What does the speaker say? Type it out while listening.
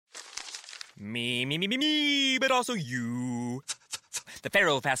Me, but also you. The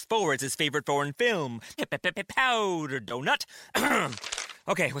Pharaoh fast forwards his favorite foreign film, Powder Donut.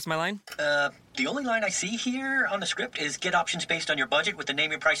 Okay, what's my line? The only line I see here on the script is get options based on your budget with the Name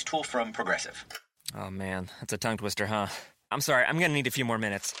Your Price tool from Progressive. Oh man, that's a tongue twister, huh? I'm sorry, I'm gonna need a few more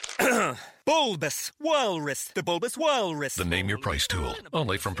minutes. Bulbous Walrus, the Bulbous Walrus. The Name Your Price tool,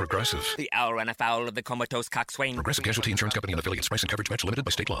 only from Progressive. The owl ran afoul of the comatose coxswain. Progressive Casualty Insurance Company and affiliates. Price and coverage match limited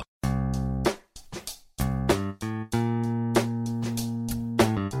by state law.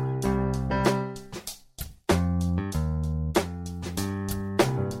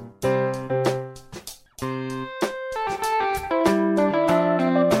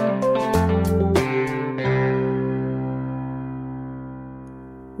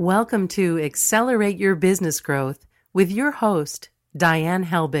 Welcome to Accelerate Your Business Growth with your host, Diane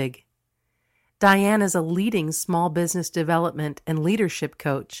Helbig. Diane is a leading small business development and leadership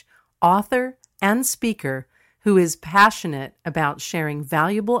coach, author, and speaker who is passionate about sharing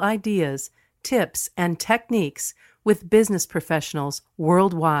valuable ideas, tips, and techniques with business professionals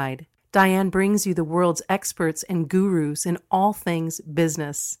worldwide. Diane brings you the world's experts and gurus in all things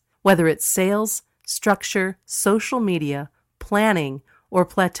business. Whether it's sales, structure, social media, planning, or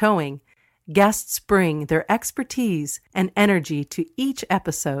plateauing, guests bring their expertise and energy to each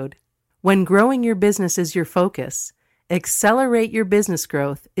episode. When growing your business is your focus, Accelerate Your Business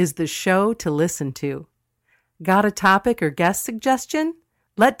Growth is the show to listen to. Got a topic or guest suggestion?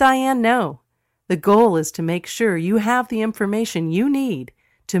 Let Diane know. The goal is to make sure you have the information you need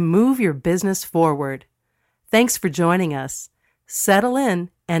to move your business forward. Thanks for joining us. Settle in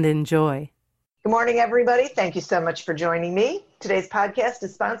and enjoy. Good morning, everybody. Thank you so much for joining me. Today's podcast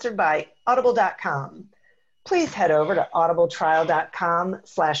is sponsored by Audible.com. Please head over to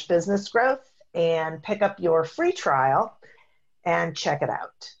audibletrial.com/businessgrowth and pick up your free trial and check it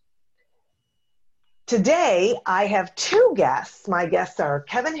out. Today, I have two guests. My guests are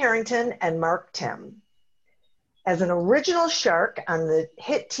Kevin Harrington and Mark Timm. As an original shark on the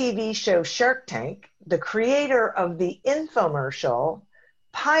hit TV show Shark Tank, the creator of the infomercial,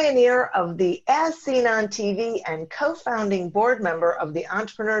 pioneer of the As Seen on TV, and co-founding board member of the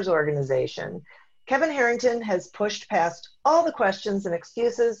Entrepreneurs Organization, Kevin Harrington has pushed past all the questions and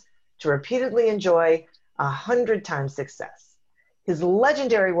excuses to repeatedly enjoy 100 times success. His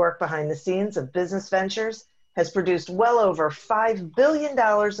legendary work behind the scenes of business ventures has produced well over $5 billion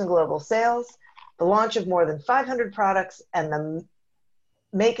in global sales, the launch of more than 500 products, and the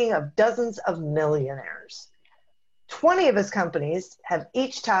making of dozens of millionaires. 20 of his companies have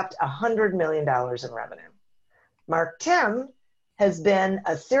each topped $100 million in revenue. Mark Timm has been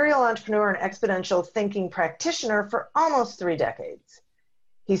a serial entrepreneur and exponential thinking practitioner for almost 3 decades.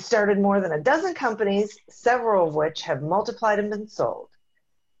 He started more than a dozen companies, several of which have multiplied and been sold.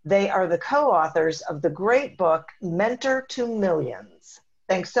 They are the co-authors of the great book, Mentor to Millions.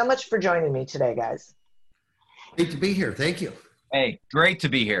 Thanks so much for joining me today, guys. Great to be here. Thank you. Hey, great to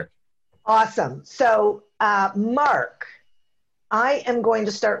be here. Awesome. So, Mark, I am going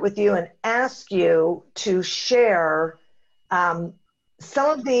to start with you and ask you to share some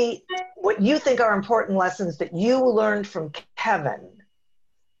of what you think are important lessons that you learned from Kevin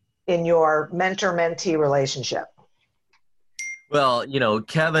in your mentor-mentee relationship. Well,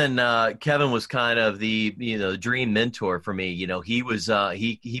 Kevin was kind of the dream mentor for me. He was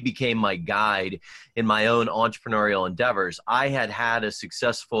he became my guide in my own entrepreneurial endeavors. I had a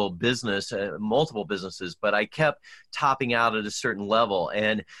successful business, multiple businesses, but I kept topping out at a certain level.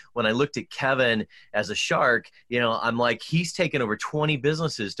 And when I looked at Kevin as a shark, I'm like, he's taken over 20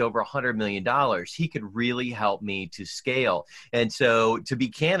 businesses to over $100 million. He could really help me to scale. And so, to be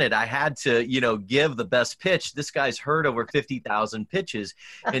candid, I had to, give the best pitch. This guy's heard over 50,000 pitches.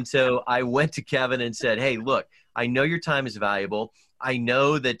 And so I went to Kevin and said, hey, look, I know your time is valuable. I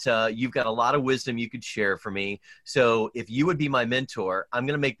know that you've got a lot of wisdom you could share for me. So if you would be my mentor, I'm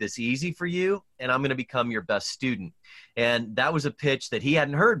going to make this easy for you, and I'm going to become your best student. And that was a pitch that he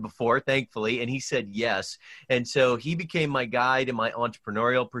hadn't heard before, thankfully, and he said yes. And so he became my guide in my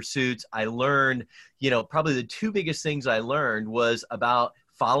entrepreneurial pursuits. I learned, probably the two biggest things I learned was about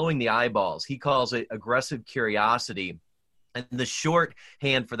following the eyeballs. He calls it aggressive curiosity. And the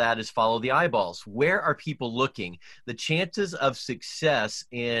shorthand for that is follow the eyeballs. Where are people looking? The chances of success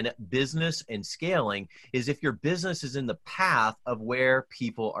in business and scaling is if your business is in the path of where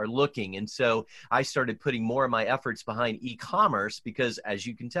people are looking. And so I started putting more of my efforts behind e-commerce because, as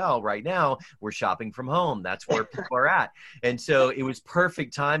you can tell right now, we're shopping from home. That's where people are at. And so it was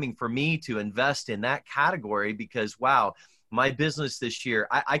perfect timing for me to invest in that category because, wow, my business this year,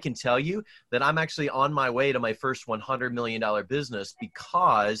 I can tell you that I'm actually on my way to my first $100 million business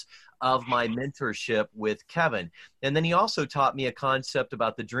because of my mentorship with Kevin. And then he also taught me a concept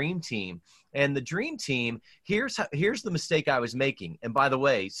about the dream team. And the dream team, here's the mistake I was making. And by the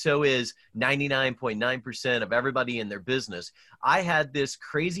way, so is 99.9% of everybody in their business. I had this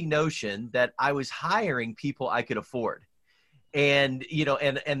crazy notion that I was hiring people I could afford. And, you know,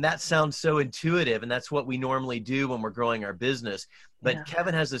 and that sounds so intuitive, and that's what we normally do when we're growing our business. But yeah.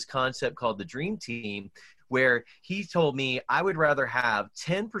 Kevin has this concept called the dream team, where he told me I would rather have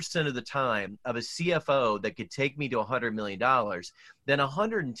 10% of the time of a CFO that could take me to $100 million than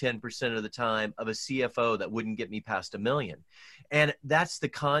 110% of the time of a CFO that wouldn't get me past $1 million. And that's the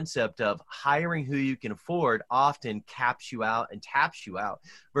concept of hiring who you can afford often caps you out and taps you out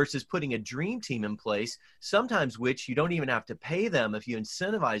versus putting a dream team in place, sometimes which you don't even have to pay them if you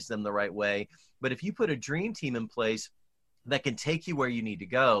incentivize them the right way. But if you put a dream team in place that can take you where you need to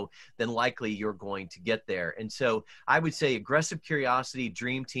go, then likely you're going to get there. And so I would say aggressive curiosity,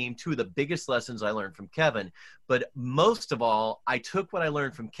 dream team, two of the biggest lessons I learned from Kevin. But most of all, I took what I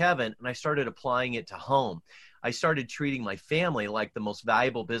learned from Kevin and I started applying it to home. I started treating my family like the most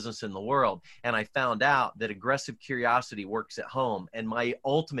valuable business in the world. And I found out that aggressive curiosity works at home. And my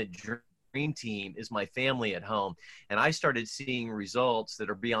ultimate dream team is my family at home. And I started seeing results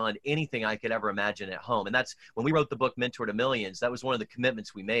that are beyond anything I could ever imagine at home. And that's when we wrote the book, Mentor to Millions. That was one of the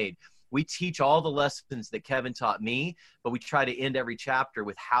commitments we made. We teach all the lessons that Kevin taught me, but we try to end every chapter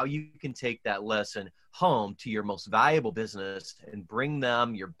with how you can take that lesson home to your most valuable business and bring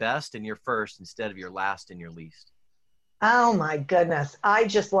them your best and your first instead of your last and your least. Oh my goodness. I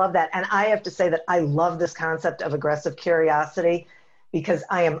just love that. And I have to say that I love this concept of aggressive curiosity because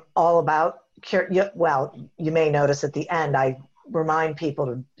I am all about, well, you may notice at the end, I remind people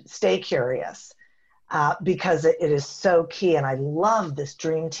to stay curious because it is so key. And I love this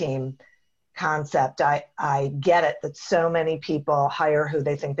dream team concept. I get it that so many people hire who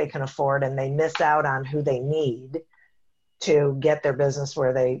they think they can afford and they miss out on who they need to get their business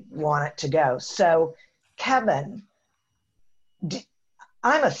where they want it to go. So Kevin,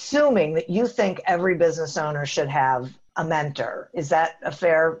 I'm assuming that you think every business owner should have a mentor. Is that a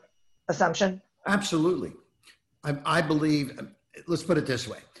fair assumption? Absolutely. I believe, let's put it this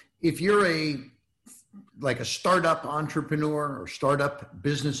way. If you're a startup entrepreneur or startup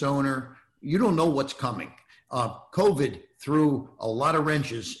business owner, you don't know what's coming. COVID threw a lot of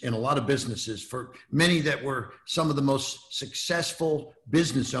wrenches in a lot of businesses. For many that were some of the most successful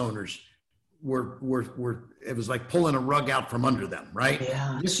business owners it was like pulling a rug out from under them, right?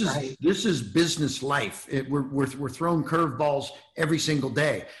 Yeah, this is business life. We're thrown curveballs every single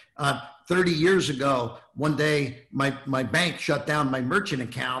day. 30 years ago, one day, my bank shut down my merchant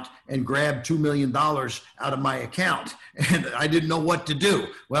account and grabbed $2 million out of my account. And I didn't know what to do.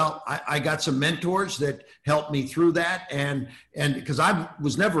 Well, I got some mentors that helped me through that. And because I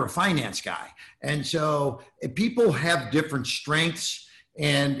was never a finance guy. And so people have different strengths.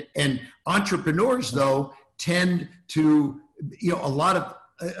 And entrepreneurs, though, tend to, a lot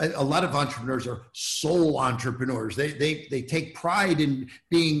of entrepreneurs are soul entrepreneurs. They take pride in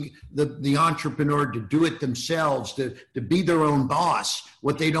being the entrepreneur, to do it themselves, to be their own boss.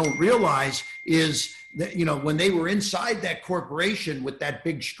 What they don't realize is that, when they were inside that corporation with that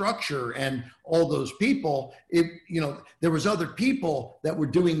big structure and all those people, there was other people that were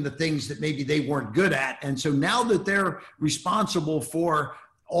doing the things that maybe they weren't good at. And so now that they're responsible for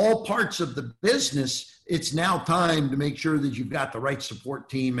all parts of the business, it's now time to make sure that you've got the right support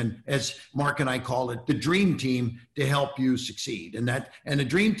team. And as Mark and I call it, the dream team, to help you succeed. And a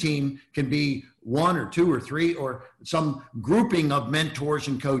dream team can be one or two or three or some grouping of mentors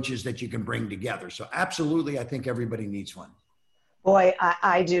and coaches that you can bring together. So absolutely, I think everybody needs one. Boy,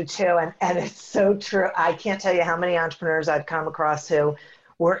 I do too. And it's so true. I can't tell you how many entrepreneurs I've come across who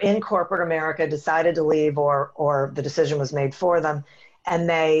were in corporate America, decided to leave, or the decision was made for them, and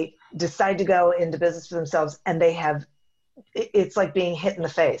they decide to go into business for themselves, and it's like being hit in the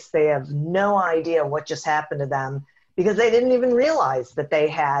face. They have no idea what just happened to them because they didn't even realize that they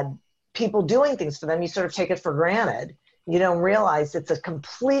had people doing things for them. You sort of take it for granted. You don't realize it's a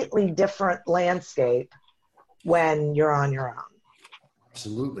completely different landscape when you're on your own.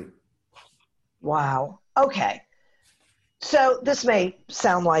 Absolutely. Wow. Okay. So this may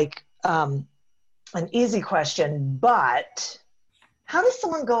sound like an easy question, but how does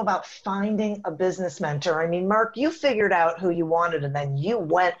someone go about finding a business mentor? I mean, Mark, you figured out who you wanted and then you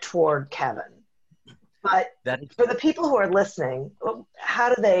went toward Kevin. But for the people who are listening,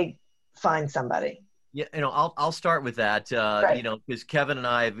 how do they find somebody? Yeah, I'll start with that. Right. Because Kevin and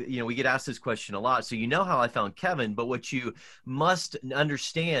I, we get asked this question a lot. So how I found Kevin, but what you must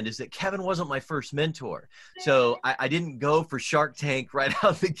understand is that Kevin wasn't my first mentor. So I didn't go for Shark Tank right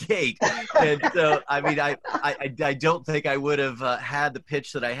out the gate. And so, I don't think I would have had the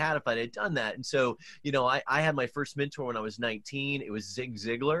pitch that I had if I had done that. And so, I had my first mentor when I was 19. It was Zig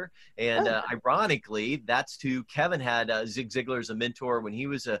Ziglar. And ironically, that's who Kevin had. Zig Ziglar as a mentor when he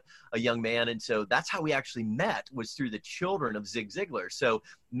was a young man. And so that's how we actually met, was through the children of Zig Ziglar. So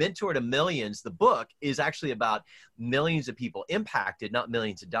Mentor to Millions, the book, is actually about millions of people impacted, not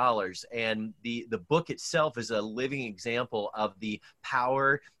millions of dollars. And the book itself is a living example of the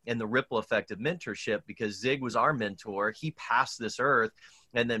power and the ripple effect of mentorship, because Zig was our mentor. He passed this earth.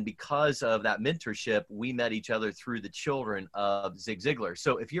 And then because of that mentorship, we met each other through the children of Zig Ziglar.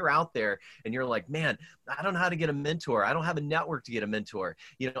 So if you're out there and you're like, man, I don't know how to get a mentor, I don't have a network to get a mentor,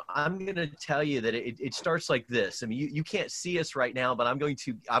 I'm going to tell you that it starts like this. I mean, you can't see us right now, but I'm going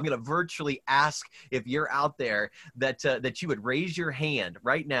to virtually ask if you're out there that you would raise your hand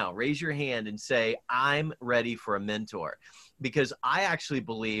right now, raise your hand and say, I'm ready for a mentor. Because I actually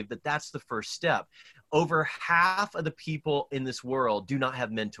believe that that's the first step. Over half of the people in this world do not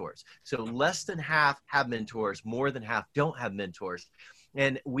have mentors. So less than half have mentors, more than half don't have mentors.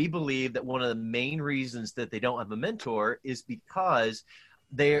 And we believe that one of the main reasons that they don't have a mentor is because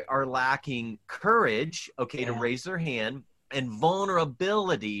they are lacking courage, to raise their hand, and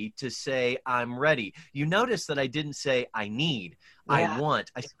vulnerability to say, I'm ready. You notice that I didn't say I need, I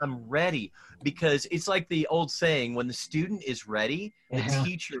want. I said, I'm ready, because it's like the old saying, when the student is ready, the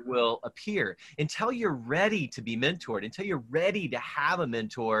teacher will appear. Until you're ready to be mentored, until you're ready to have a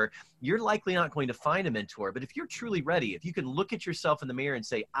mentor, you're likely not going to find a mentor. But if you're truly ready, if you can look at yourself in the mirror and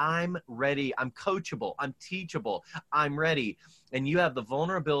say, I'm ready, I'm coachable, I'm teachable, I'm ready, and you have the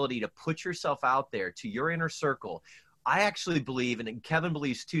vulnerability to put yourself out there to your inner circle, I actually believe, and Kevin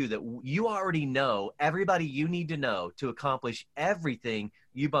believes too, that you already know everybody you need to know to accomplish everything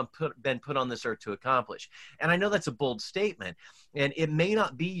you've been put on this earth to accomplish. And I know that's a bold statement, and it may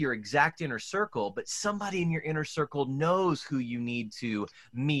not be your exact inner circle, but somebody in your inner circle knows who you need to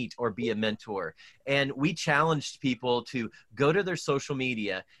meet or be a mentor. And we challenged people to go to their social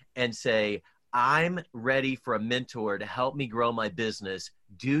media and say, I'm ready for a mentor to help me grow my business.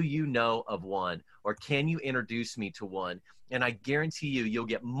 Do you know of one? Or can you introduce me to one? And I guarantee you'll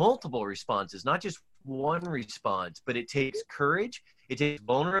get multiple responses, not just one response, but it takes courage, it takes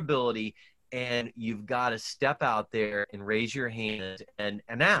vulnerability, and you've got to step out there and raise your hand and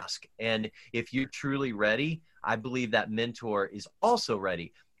ask. And if you're truly ready, I believe that mentor is also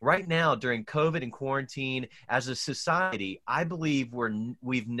ready. Right now, during COVID and quarantine, as a society, I believe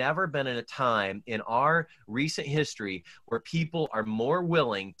we've never been in a time in our recent history where people are more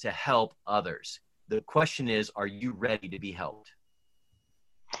willing to help others. The question is, are you ready to be helped?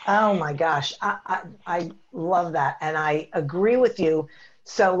 Oh my gosh, I love that. And I agree with you.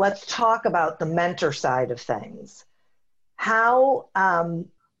 So let's talk about the mentor side of things. So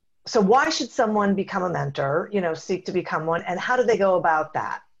why should someone become a mentor, seek to become one, and how do they go about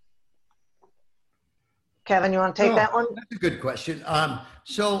that? Kevin, you want to take that one? That's a good question.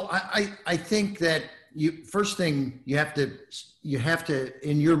 So I think that first thing you have to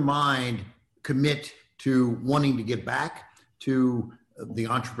in your mind commit to wanting to give back to the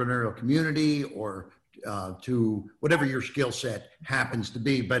entrepreneurial community or to whatever your skill set happens to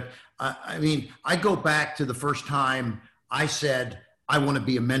be. But I go back to the first time I said I want to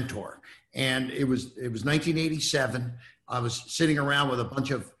be a mentor, and it was 1987. I was sitting around with a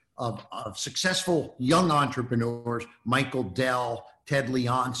bunch of successful young entrepreneurs, Michael Dell, Ted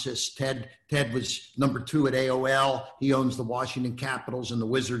Leonsis. Ted was number 2 at AOL. He owns the Washington Capitals and the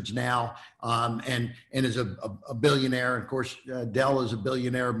Wizards now, and is a billionaire. Of course, Dell is a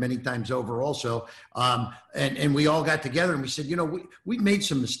billionaire many times over also. And we all got together and we said, we've made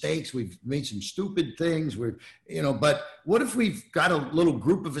some mistakes. We've made some stupid things. But what if we've got a little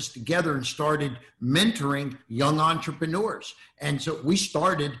group of us together and started mentoring young entrepreneurs? And so we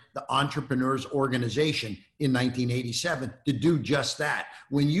started the Entrepreneurs Organization in 1987 to do just that.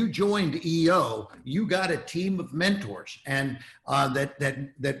 When you joined EO, you got a team of mentors and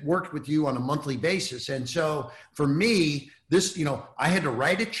that worked with you on a monthly basis. And so for me, this, I had to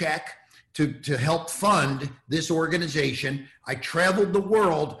write a check to help fund this organization. I traveled the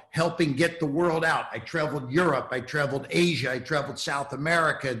world helping get the word out. I traveled Europe, I traveled Asia, I traveled South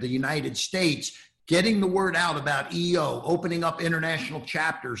America, the United States, getting the word out about EO, opening up international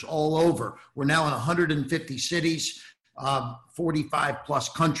chapters all over. We're now in 150 cities, 45 plus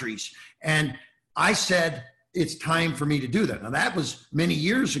countries. And I said, it's time for me to do that. Now, that was many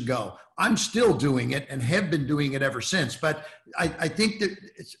years ago. I'm still doing it and have been doing it ever since. But I think that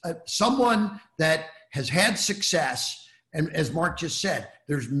it's someone that has had success, and as Mark just said,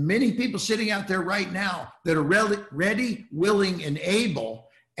 there's many people sitting out there right now that are ready, willing, and able.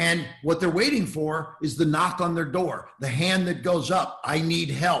 And what they're waiting for is the knock on their door, the hand that goes up. I need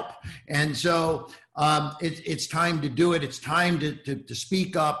help. And so it's time to do it. It's time to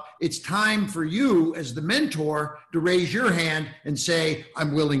speak up. It's time for you as the mentor to raise your hand and say,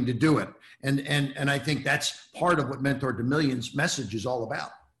 I'm willing to do it. And I think that's part of what Mentor to Millions message is all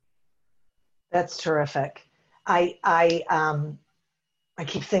about. That's terrific. I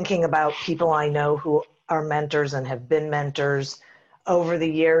keep thinking about people I know who are mentors and have been mentors over the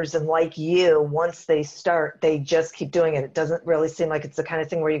years. And like you, once they start, they just keep doing it. It doesn't really seem like it's the kind of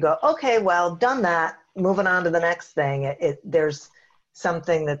thing where you go, okay, well, done that, moving on to the next thing. There's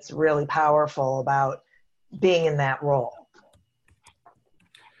something that's really powerful about being in that role.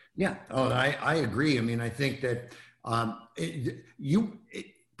 Yeah, I agree. I mean, I think that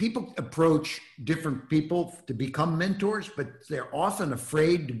people approach different people to become mentors, but they're often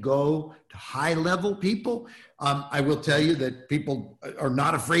afraid to go to high-level people. I will tell you that people are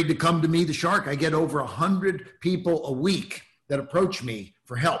not afraid to come to me, the Shark. I get over 100 people a week that approach me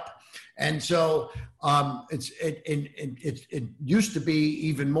for help. And so it used to be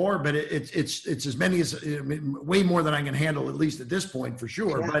even more, but it's as many as way more than I can handle, at least at this point, for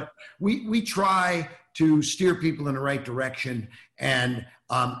sure. Yeah. But we try to steer people in the right direction, and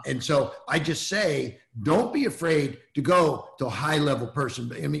so I just say, don't be afraid to go to a high level person.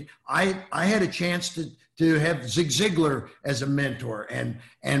 I mean, I had a chance to have Zig Ziglar as a mentor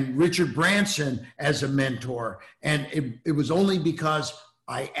and Richard Branson as a mentor, and it was only because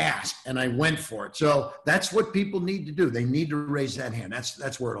I asked and I went for it. So that's what people need to do. They need to raise that hand.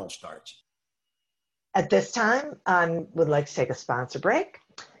 That's where it all starts. At this time, I would like to take a sponsor break.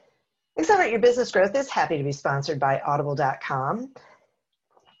 Accelerate Your Business Growth is happy to be sponsored by Audible.com.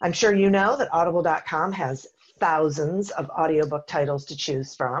 I'm sure you know that Audible.com has thousands of audiobook titles to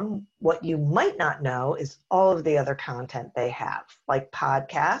choose from. What you might not know is all of the other content they have, like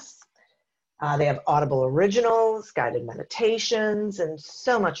podcasts. They have Audible originals, guided meditations, and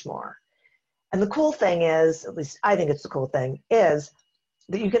so much more. And the cool thing is, at least I think it's the cool thing, is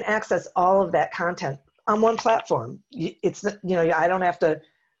that you can access all of that content on one platform. It's, I don't have to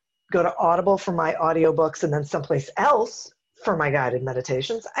go to Audible for my audiobooks and then someplace else for my guided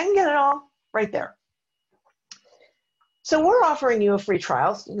meditations. I can get it all right there. So we're offering you a free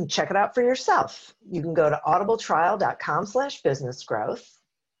trial, so you can check it out for yourself. You can go to audibletrial.com/businessgrowth.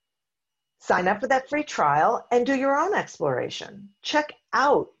 Sign up for that free trial and do your own exploration. Check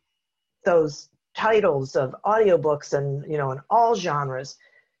out those titles of audiobooks and, in all genres.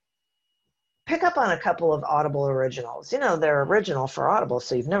 Pick up on a couple of Audible originals. They're original for Audible,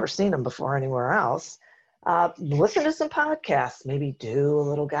 so you've never seen them before anywhere else. Listen to some podcasts, maybe do a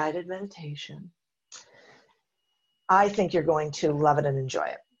little guided meditation. I think you're going to love it and enjoy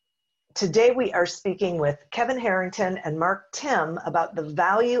it. Today we are speaking with Kevin Harrington and Mark Timm about the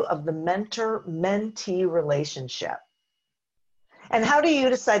value of the mentor-mentee relationship. And how do you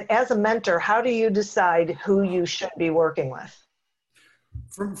decide, as a mentor, how do you decide who you should be working with?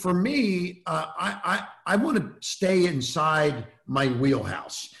 For me, I want to stay inside my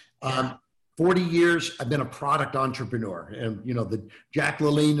wheelhouse. 40 years, I've been a product entrepreneur, and the Jack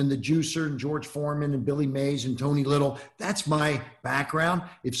LaLanne and the Juicer and George Foreman and Billy Mays and Tony Little, that's my background.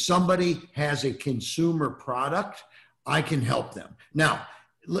 If somebody has a consumer product, I can help them. Now,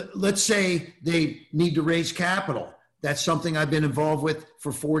 let's say they need to raise capital. That's something I've been involved with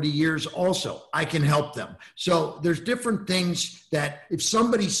for 40 years also. I can help them. So there's different things that if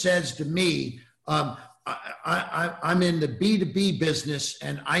somebody says to me, I'm in the B2B business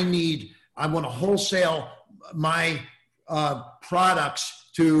and I want to wholesale my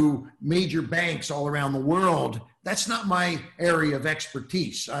products to major banks all around the world, that's not my area of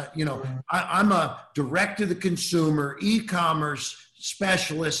expertise. I'm a direct-to-the-consumer, e-commerce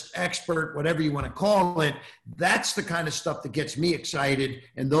specialist, expert, whatever you want to call it. That's the kind of stuff that gets me excited,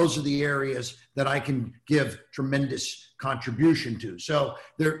 and those are the areas that I can give tremendous contribution to. So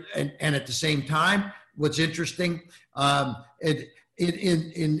there, and at the same time, what's interesting,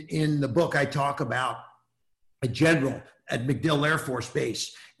 in the book, I talk about a general at MacDill Air Force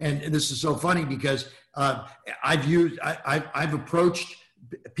Base, and this is so funny because I've approached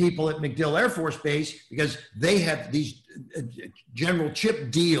people at MacDill Air Force Base because they have these General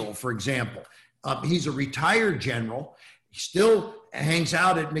Chip Deal, for example. He's a retired general. He still hangs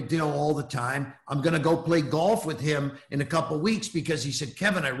out at MacDill all the time. I'm going to go play golf with him in a couple of weeks because he said,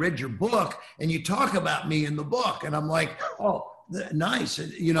 Kevin, I read your book and you talk about me in the book. And I'm like, oh, nice.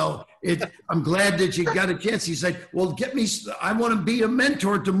 I'm glad that you got a chance. He said, well, I want to be a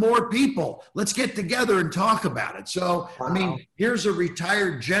mentor to more people. Let's get together and talk about it. So, wow. I mean, here's a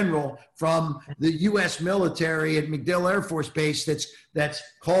retired general from the U.S. military at MacDill Air Force Base that's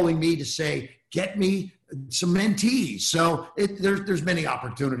calling me to say, get me some mentees. So there's many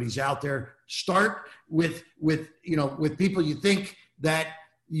opportunities out there. Start with people you think that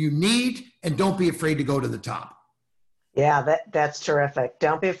you need, and don't be afraid to go to the top. Yeah, that's terrific.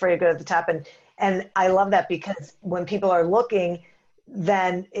 Don't be afraid to go to the top. And I love that, because when people are looking,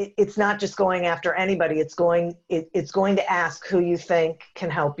 then it's not just going after anybody. It's going to ask who you think can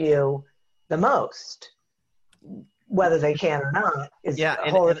help you the most. Whether they can or not is the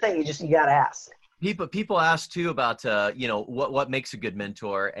whole thing. You got to ask. People ask too about what makes a good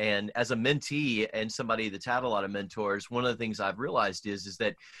mentor, and as a mentee and somebody that's had a lot of mentors, one of the things I've realized is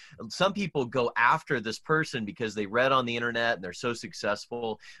that some people go after this person because they read on the internet and they're so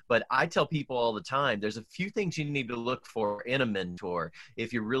successful. But I tell people all the time, there's a few things you need to look for in a mentor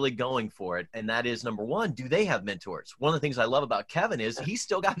if you're really going for it, and that is, number one, do they have mentors? One of the things I love about Kevin is he's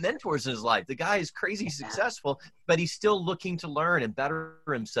still got mentors in his life. The guy is crazy successful, but he's still looking to learn and better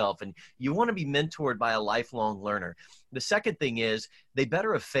himself, and you want to be mentored by a lifelong learner. The second thing is they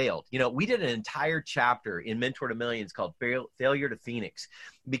better have failed. We did an entire chapter in Mentor to Millions called Failure to Phoenix,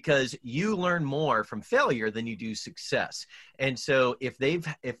 because you learn more from failure than you do success. And so if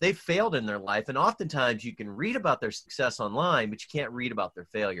they've failed in their life, and oftentimes you can read about their success online, but you can't read about their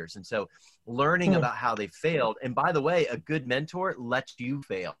failures. And so learning about how they failed, and by the way, a good mentor lets you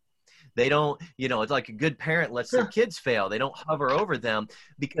fail. They don't, it's like a good parent lets their kids fail. They don't hover over them,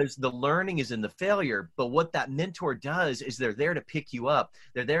 because the learning is in the failure. But what that mentor does is they're there to pick you up.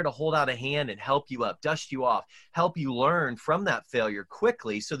 They're there to hold out a hand and help you up, dust you off, help you learn from that failure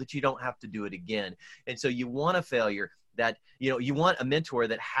quickly so that you don't have to do it again. And so you want a failure that, you want a mentor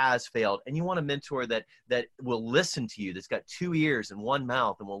that has failed, and you want a mentor that will listen to you, that's got 2 ears and 1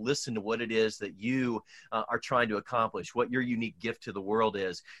 mouth, and will listen to what it is that you are trying to accomplish, what your unique gift to the world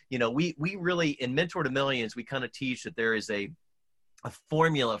is. We really, in Mentor to Millions, we kind of teach that there is a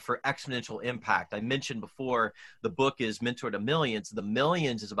formula for exponential impact. I mentioned before, the book is Mentor to Millions. The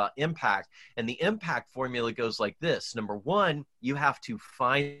millions is about impact, and the impact formula goes like this. Number one, you have to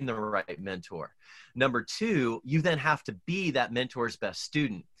find the right mentor. Number two, you then have to be that mentor's best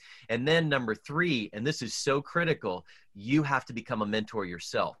student. And then number three, and this is so critical, you have to become a mentor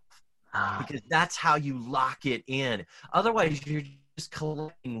yourself, because that's how you lock it in. Otherwise, you're just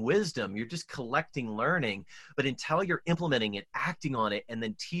collecting wisdom, you're just collecting learning, but until you're implementing it, acting on it, and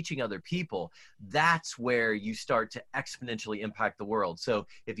then teaching other people, that's where you start to exponentially impact the world. So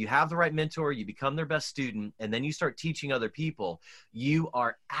if you have the right mentor, you become their best student, and then you start teaching other people, you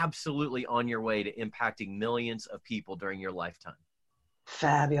are absolutely on your way to impacting millions of people during your lifetime.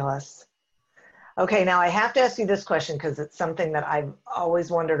 Fabulous. Okay, now I have to ask you this question, because it's something that I've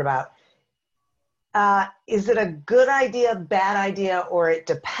always wondered about. Is it a good idea, bad idea, or it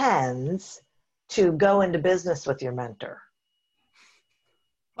depends to go into business with your mentor?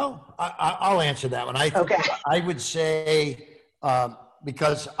 Oh, I'll answer that one. Okay. I would say,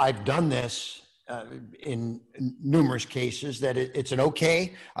 because I've done this in numerous cases, that it's an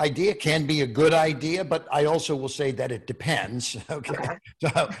okay idea, can be a good idea, but I also will say that it depends. Okay.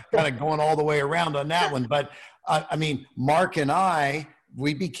 So kind of going all the way around on that one. But I mean, Mark and I,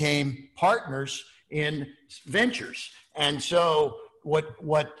 we became partners in ventures. And so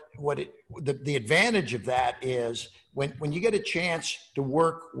the advantage of that is when you get a chance to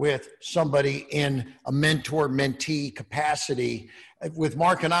work with somebody in a mentor-mentee capacity, with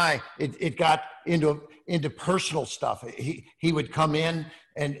Mark and I, it got into personal stuff. He would come in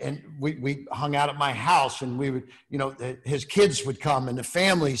and we hung out at my house, and we would, his kids would come, and the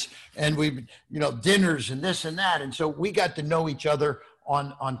families, and we, dinners and this and that. And so we got to know each other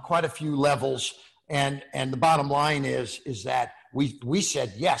on quite a few levels. And the bottom line is that we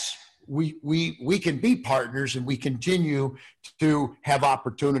said, yes, we can be partners, and we continue to have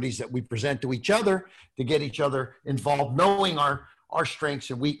opportunities that we present to each other to get each other involved, knowing our strengths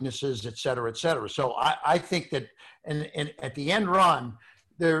and weaknesses, et cetera, et cetera. So I think that, and at the end run,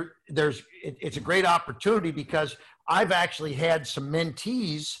 it's a great opportunity, because I've actually had some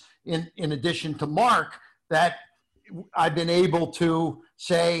mentees in addition to Mark that I've been able to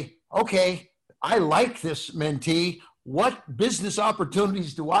say, okay, I like this mentee. What business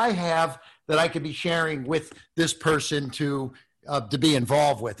opportunities do I have that I could be sharing with this person to be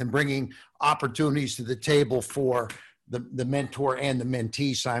involved with, and bringing opportunities to the table for the mentor and the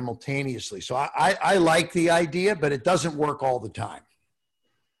mentee simultaneously. So I like the idea, but it doesn't work all the time.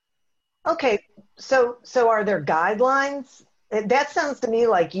 Okay, so are there guidelines? That sounds to me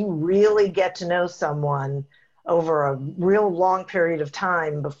like you really get to know someone over a real long period of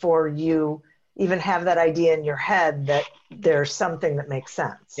time before you even have that idea in your head that there's something that makes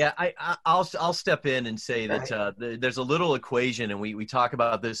sense. Yeah, I'll step in and say that there's a little equation, and we talk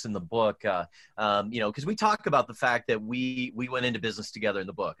about this in the book, because we talk about the fact that we went into business together in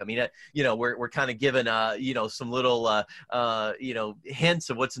the book. I mean, we're kind of given, some little, hints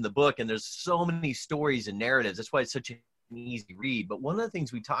of what's in the book, and there's so many stories and narratives. That's why it's such an easy read. But one of the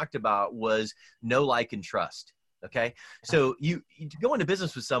things we talked about was know, like, and trust. Okay. So you go into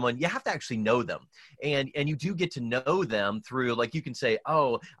business with someone, you have to actually know them, and you do get to know them through, like, you can say,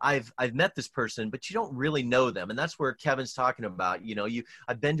 oh, I've met this person, but you don't really know them. And that's where Kevin's talking about,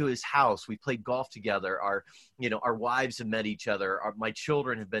 I've been to his house. We played golf together. Our wives have met each other. My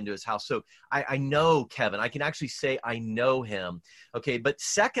children have been to his house. So I know Kevin. I can actually say I know him. Okay. But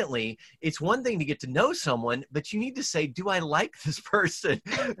secondly, it's one thing to get to know someone, but you need to say, do I like this person?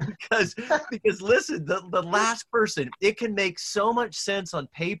 because listen, the last person, it can make so much sense on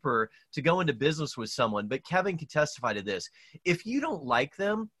paper to go into business with someone, but Kevin can testify to this. If you don't like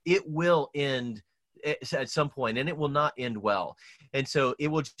them, it will end at some point, and it will not end well. And so it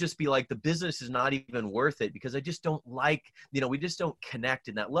will just be like, the business is not even worth it because I just don't like, we just don't connect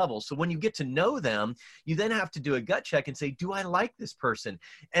in that level. So when you get to know them, you then have to do a gut check and say, do I like this person?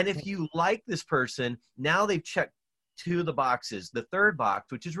 And if you like this person, now they've checked two of the boxes. The third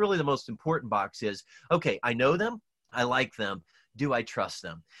box, which is really the most important box, is, okay, I know them, I like them, do I trust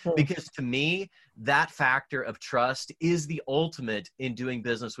them? Because to me, that factor of trust is the ultimate in doing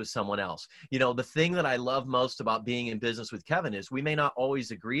business with someone else. The thing that I love most about being in business with Kevin is we may not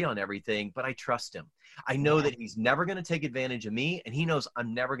always agree on everything, but I trust him. I know that he's never going to take advantage of me, and he knows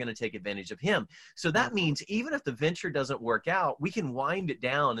I'm never going to take advantage of him. So that means even if the venture doesn't work out, we can wind it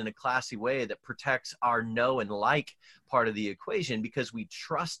down in a classy way that protects our know and like part of the equation because we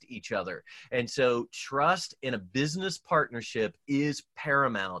trust each other. And so trust in a business partnership is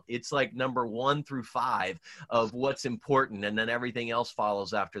paramount. It's like number 1 through 5 of what's important. And then everything else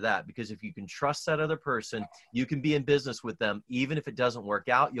follows after that. Because if you can trust that other person, you can be in business with them. Even if it doesn't work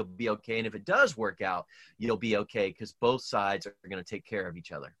out, you'll be okay. And if it does work out, you'll be okay because both sides are going to take care of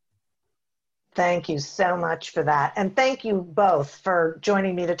each other. Thank you so much for that. And thank you both for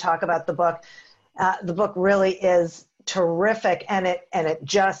joining me to talk about the book. The book really is terrific, and it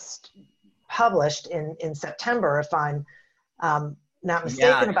just published in September, if I'm not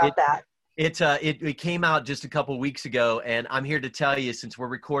mistaken about that. It came out just a couple weeks ago, and I'm here to tell you, since we're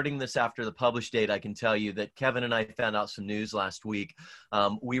recording this after the publish date, I can tell you that Kevin and I found out some news last week.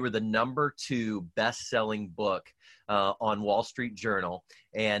 We were the number 2 best-selling book on Wall Street Journal,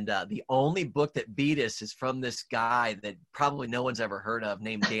 and the only book that beat us is from this guy that probably no one's ever heard of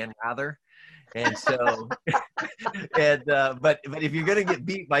named Dan Rather. And so, but if you're going to get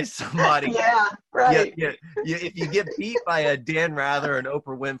beat by somebody, yeah, right. If you get beat by a Dan Rather and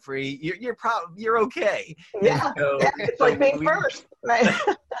Oprah Winfrey, you're okay. Yeah, it's like being first. Right.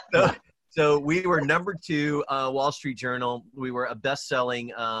 So we were number 2 Wall Street Journal. We were a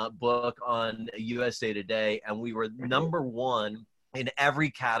best-selling book on USA Today, and we were number 1 in every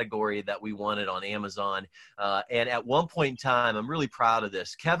category that we wanted on Amazon. And at one point in time, I'm really proud of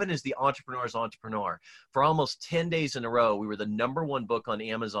this. Kevin is the entrepreneur's entrepreneur. For almost 10 days in a row, we were the number 1 book on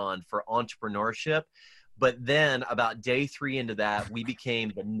Amazon for entrepreneurship. But then about day 3 into that, we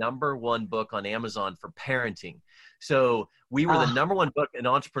became the number 1 book on Amazon for parenting. So we were the number 1 book in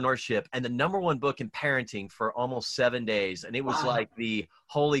entrepreneurship and the number 1 book in parenting for almost 7 days. And it was like the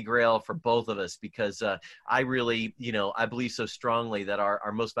holy grail for both of us because I really, I believe so strongly that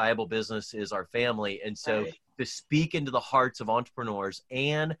our most valuable business is our family. And so to speak into the hearts of entrepreneurs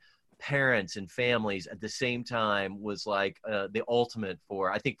and parents and families at the same time was like the ultimate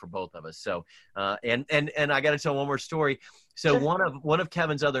for, I think, for both of us. So, and I got to tell one more story. So one of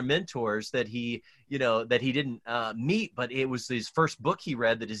Kevin's other mentors that he didn't meet, but it was his first book he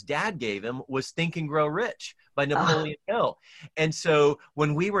read that his dad gave him was Think and Grow Rich by Napoleon Hill. And so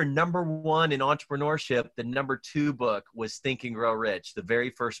when we were number 1 in entrepreneurship, the number 2 book was Think and Grow Rich, the very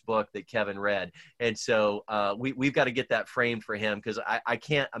first book that Kevin read. And so we've got to get that framed for him because I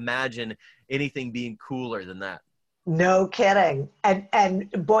can't imagine anything being cooler than that. No kidding. And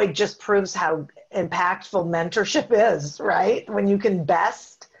boy, it just proves how impactful mentorship is, right? When you can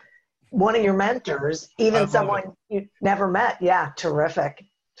best one of your mentors, even someone you never met. Yeah, terrific.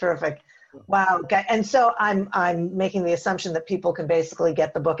 Wow. Okay. And so I'm making the assumption that people can basically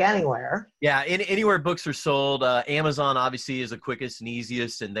get the book anywhere. Yeah, anywhere books are sold. Amazon obviously is the quickest and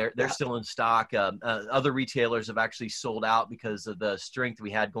easiest, and they're still in stock. Other retailers have actually sold out because of the strength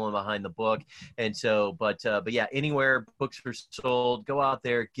we had going behind the book. And so, but yeah, anywhere books are sold, go out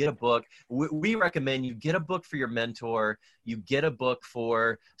there, get a book. We recommend you get a book for your mentor, you get a book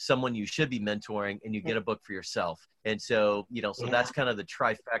for someone you should be mentoring, and you get a book for yourself. And so, so that's kind of the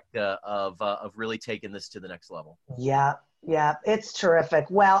trifecta of really taking this to the next level. Yeah. Yeah, it's terrific.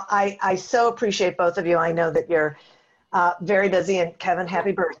 Well, I so appreciate both of you. I know that you're very busy, and Kevin,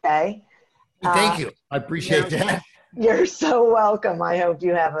 happy birthday. Thank you. I appreciate that. You're so welcome. I hope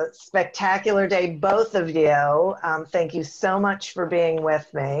you have a spectacular day, both of you. Thank you so much for being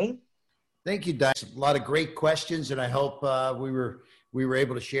with me. Thank you, Diane. A lot of great questions, and I hope we were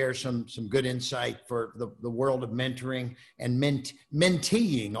able to share some good insight for the world of mentoring and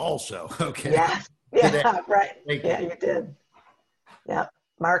menteeing also. Okay. Yes. Yeah, right. Yeah, you did. Yeah.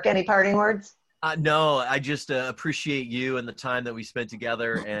 Mark, any parting words? No, I just appreciate you and the time that we spent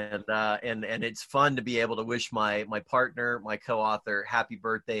together, and it's fun to be able to wish my partner, my co-author, happy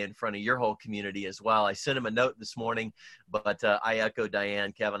birthday in front of your whole community as well. I sent him a note this morning, but I echo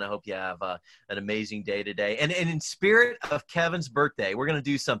Diane. Kevin, I hope you have an amazing day today. And in spirit of Kevin's birthday, we're going to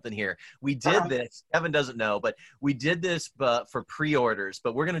do something here. We did this. Kevin doesn't know, but we did this for pre-orders,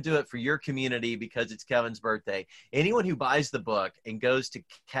 but we're going to do it for your community because it's Kevin's birthday. Anyone who buys the book and goes to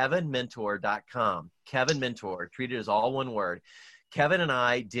kevinmentor.com, Kevin Mentor, treated as all one word. Kevin and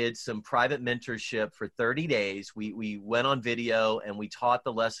I did some private mentorship for 30 days. We went on video and we taught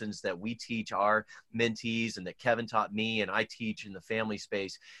the lessons that we teach our mentees and that Kevin taught me and I teach in the family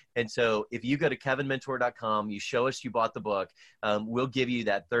space. And so if you go to kevinmentor.com, you show us you bought the book, we'll give you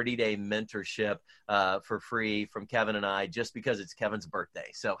that 30-day mentorship for free from Kevin and I just because it's Kevin's birthday.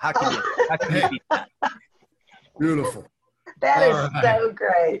 So how can you beat that? Beautiful. That is so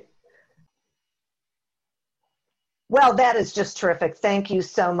great. Well, that is just terrific. Thank you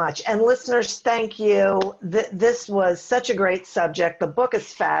so much. And listeners, thank you. This was such a great subject. The book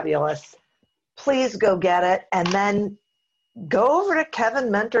is fabulous. Please go get it. And then go over to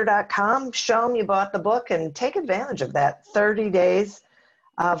kevinmentor.com, show them you bought the book, and take advantage of that 30 days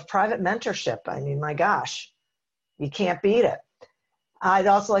of private mentorship. I mean, my gosh, you can't beat it. I'd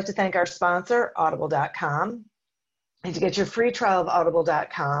also like to thank our sponsor, audible.com. And to get your free trial of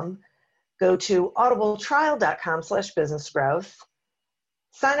audible.com, go to audibletrial.com/businessgrowth,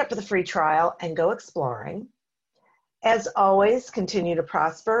 sign up for the free trial, and go exploring. As always, continue to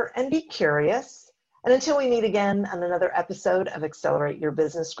prosper and be curious. And until we meet again on another episode of Accelerate Your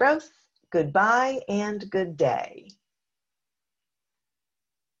Business Growth, goodbye and good day.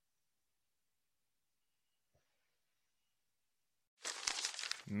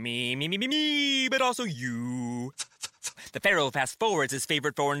 Me, but also you. The Pharaoh fast forwards his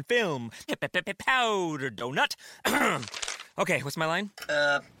favorite foreign film, Powder Donut. Okay, what's my line?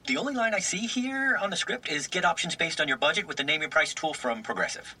 The only line I see here on the script is get options based on your budget with the Name Your Price tool from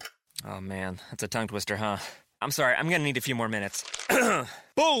Progressive. Oh man, that's a tongue twister, huh? I'm sorry, I'm gonna need a few more minutes.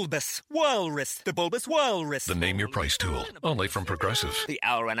 Bulbous Walrus, the Bulbous Walrus. The Name Your Price tool, only from Progressive. The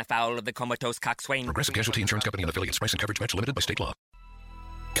owl ran afoul of the comatose coxswain. Progressive Casualty Insurance Company and affiliates. Price and coverage match limited by state law.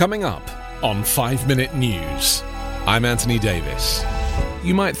 Coming up on 5 Minute News, I'm Anthony Davis.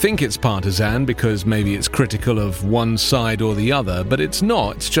 You might think it's partisan because maybe it's critical of one side or the other, but it's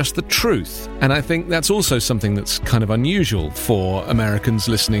not. It's just the truth. And I think that's also something that's kind of unusual for Americans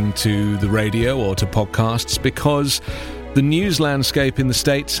listening to the radio or to podcasts, because the news landscape in the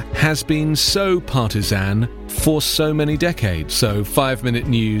States has been so partisan for so many decades. So 5 Minute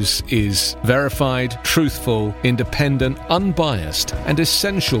News is verified, truthful, independent, unbiased, and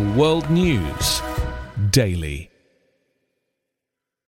essential world news daily.